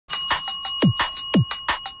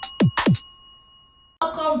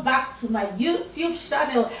welcome back to my YouTube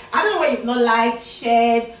channel. I don't know why you've not liked,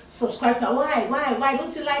 shared, subscribed to. Why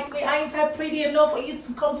don't you like me? Ain't I pretty enough for you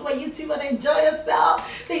to come to my YouTube and enjoy yourself?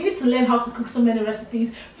 So you need to learn how to cook so many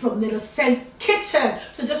recipes from Nitacents Kitchen.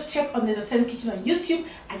 So just check on Nitacents Kitchen on YouTube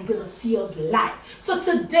and you're gonna see us live. So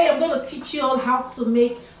today I'm gonna teach you all how to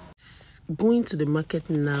make. Going to the market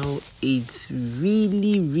now, it's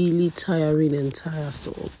really tiring and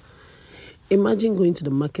tiresome. Imagine going to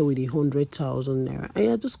the market with 100,000 naira and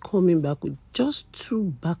you're just coming back with just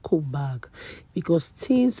 2 bako bag because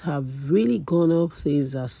things have really gone up.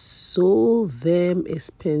 Things are so damn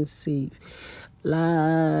expensive.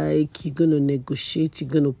 Like, you're gonna negotiate, you're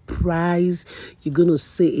gonna price, you're gonna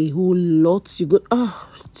say a whole lot.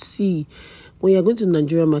 See, when you're going to the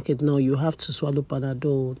Nigerian market now, you have to swallow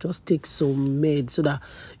Panadol. Just take some meds so that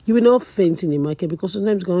you will not faint in the market, because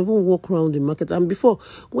sometimes you can even walk around the market. And before,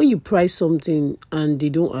 when you price something and they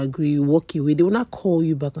don't agree, you walk away, they will not call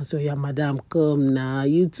you back and say, "Oh, yeah, madam, come now,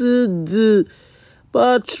 you too do."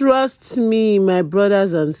 But trust me, my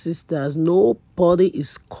brothers and sisters, nobody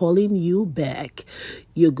is calling you back.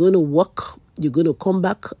 You're going to walk, you're going to come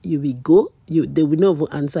back, you will go, they will not even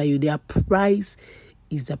answer you. Their price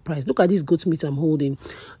is the price. Look at this goat meat I'm holding.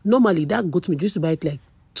 Normally, that goat meat used to buy it like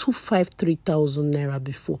 3,000 naira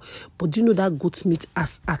before. But do you know that goat meat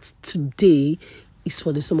as at today is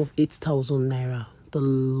for the sum of 8,000 naira? The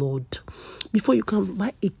Lord. Before you can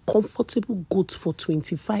buy a comfortable goat for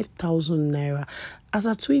 25,000 naira. As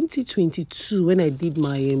at 2022, when I did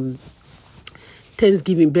my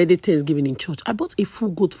birthday Thanksgiving in church, I bought a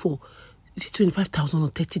full goat for, is it 25,000 or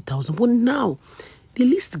 30,000? But now, the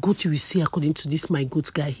least goat you will see, according to this my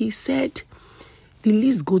goat guy, he said the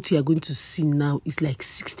least goat you are going to see now is like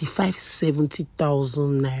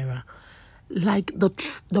 65,000-70,000 naira. Like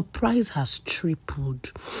the price has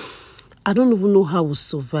tripled. I don't even know how we'll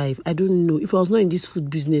survive. I don't know. If I was not in this food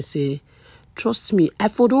business, trust me, I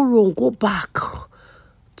for don't wrong, go back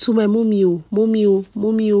to my mommy,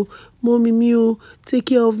 take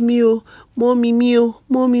care of me, mommy,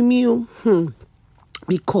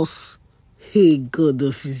 because, hey, God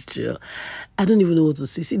of Israel, I don't even know what to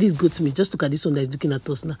say. See this goat meat. Just look at this one that is looking at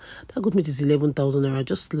us now. That goat meat is 11,000 naira.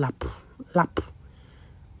 Just lap,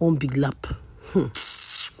 one big lap.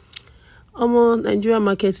 Nigeria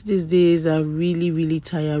markets these days are really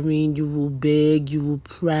tiring. You will beg, you will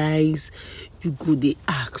price, you go they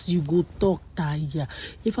ask, you go talk tire.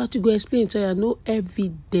 If I have to go explain tire, no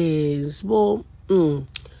evidence. But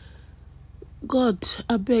God,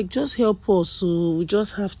 I beg, just help us. So we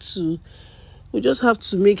just have to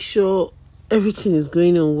make sure everything is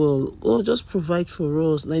going on well. God, just provide for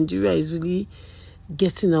us. Nigeria is really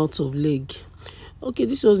getting out of leg. Okay,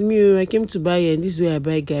 this was me. I came to buy, and this is where I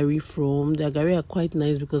buy gari from. The gari are quite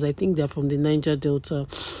nice because I think they're from the Niger Delta.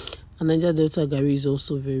 And Niger Delta gari is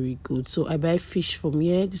also very good. So I buy fish from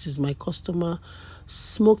here. This is my customer.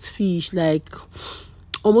 Smoked fish, like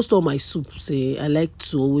almost all my soups. I like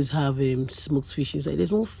to always have smoked fish inside.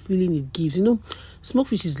 There's one feeling it gives. You know,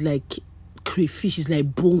 smoked fish is like crayfish, is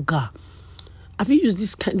like bonga. Have you used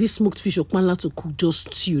this smoked fish or panla to cook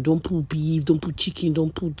just stew? Don't put beef, don't put chicken,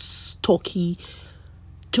 don't put turkey.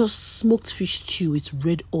 Just smoked fish stew with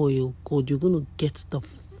red oil. God, you're going to get the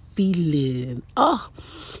feeling.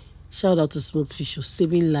 Shout out to smoked fish for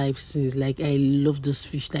saving lives since. Like, I love this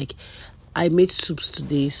fish. Like, I made soups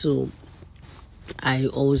today, so I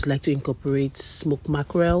always like to incorporate smoked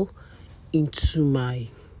mackerel into my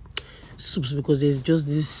soups because there's just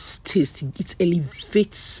this taste. It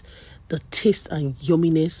elevates the taste and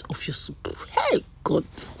yumminess of your soup. Hey, God.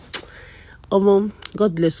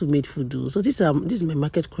 God bless who made food though. So this is my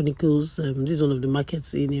market chronicles. This is one of the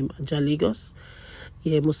markets in Aja, Lagos.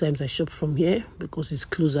 Yeah, most times I shop from here because it's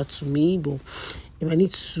closer to me. But if I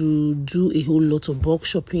need to do a whole lot of bulk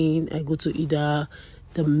shopping, I go to either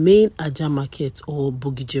the main Aja market or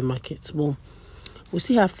Bogije market. But we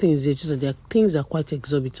still have things there, just that their things are quite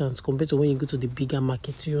exorbitant compared to when you go to the bigger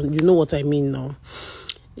market. You know what I mean now.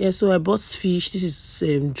 Yeah, so I bought fish. This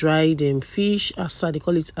is dried fish. Asa, they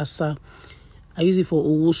call it asa. I use it for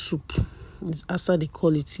owo soup. It's asa, they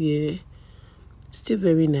call it here. Still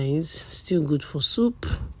very nice. Still good for soup.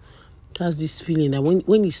 It has this feeling that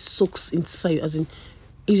when it soaks inside, as in,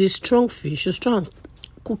 it's a strong fish. You're strong.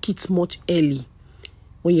 Cook it much early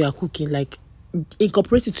when you are cooking. Like,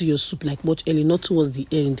 incorporate it to your soup like much early, not towards the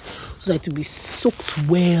end, so that it will be soaked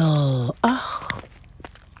well.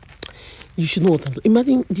 You should know what I'm doing.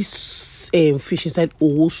 Imagine this fish inside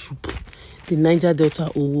owo soup. The Niger Delta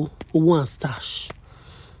owo and stash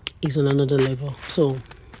is on another level. So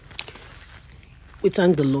we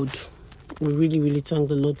thank the Lord. we really thank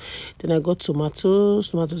the Lord. Then I got tomatoes.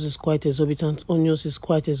 Tomatoes is quite exorbitant. Onions is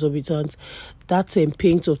quite exorbitant. That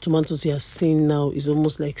paint of tomatoes you are seeing now is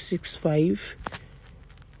almost like 6,500.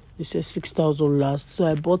 It says 6,000 last. So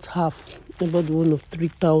I bought half. I bought the one of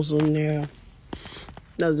 3,000 naira.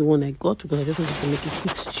 That's the one I got because I just wanted to make a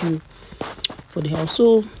quick stew for the house.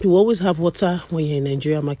 So you always have water when you're in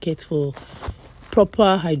Nigeria market for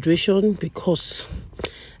proper hydration, because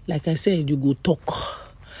like I said, you go talk.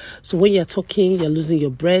 So when you're talking, you're losing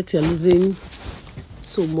your breath, you're losing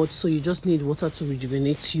so much. So you just need water to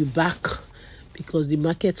rejuvenate you back, because the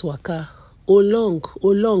market waka long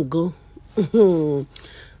gone.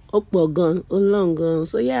 Long gone.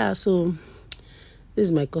 So yeah, so this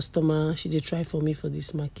is my customer. She did try for me for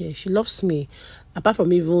this market. She loves me. Apart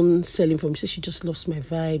from even selling for me, she just loves my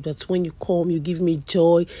vibe. That's when you come, you give me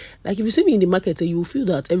joy. Like if you see me in the market, you will feel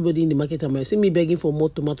that everybody in the market might see me begging for more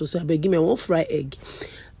tomatoes. Say, I beg, give me one fried egg.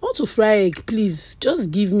 I want to fry egg, please.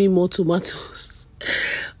 Just give me more tomatoes.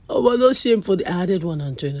 Oh, but no shame for the added one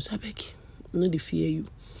and join us. I beg, I know they fear you.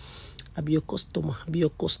 I'll be your customer. I'll be your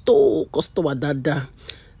customer dada.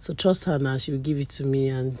 So trust her now. She will give it to me,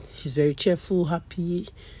 and she's very cheerful, happy.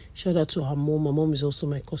 Shout out to her mom. My mom is also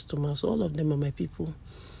my customer. So all of them are my people.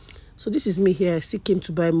 So this is me here. I still came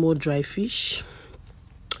to buy more dry fish.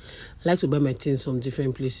 I like to buy my things from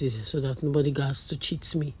different places so that nobody has to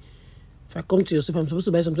cheat me. If I come to your store, if I'm supposed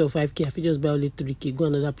to buy something of 5K, I feel just buy only 3K. Go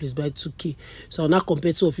another place, buy 2K. So I'll now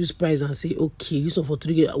compare two of you's price and say, okay, this one for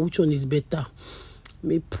 3K, which one is better?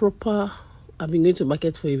 I've been going to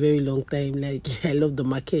market for a very long time. Like, I love the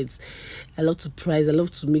markets. I love to price. I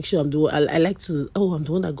love to make sure I'm the one. I like to, I'm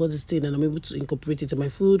the one that got this thing, and I'm able to incorporate it in my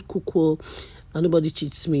food, cook well, and nobody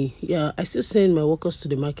cheats me. Yeah, I still send my workers to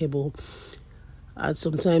the market, but at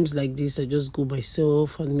sometimes like this, I just go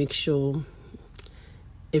myself and make sure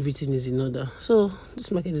everything is in order. So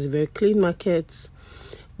this market is a very clean market,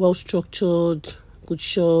 well structured, good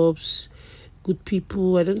shops, good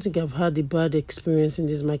people. I don't think I've had a bad experience in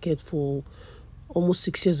this market for almost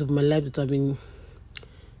 6 years of my life that I've been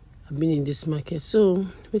in this market. So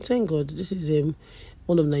we thank God. This is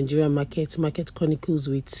one of Nigerian markets, Market Chronicles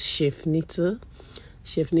with Chef Nita.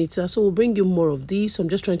 So we'll bring you more of these. I'm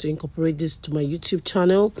just trying to incorporate this to my YouTube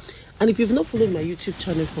channel. And if you've not followed my YouTube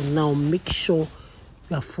channel for now, make sure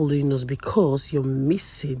you are following us, because you're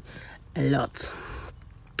missing a lot.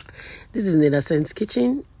 This is Nitacents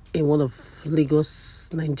Kitchen in one of Lagos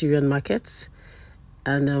Nigerian markets,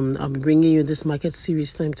 and I'll be bringing you this market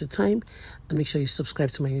series time to time, and make sure you subscribe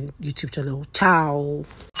to my YouTube channel. Ciao.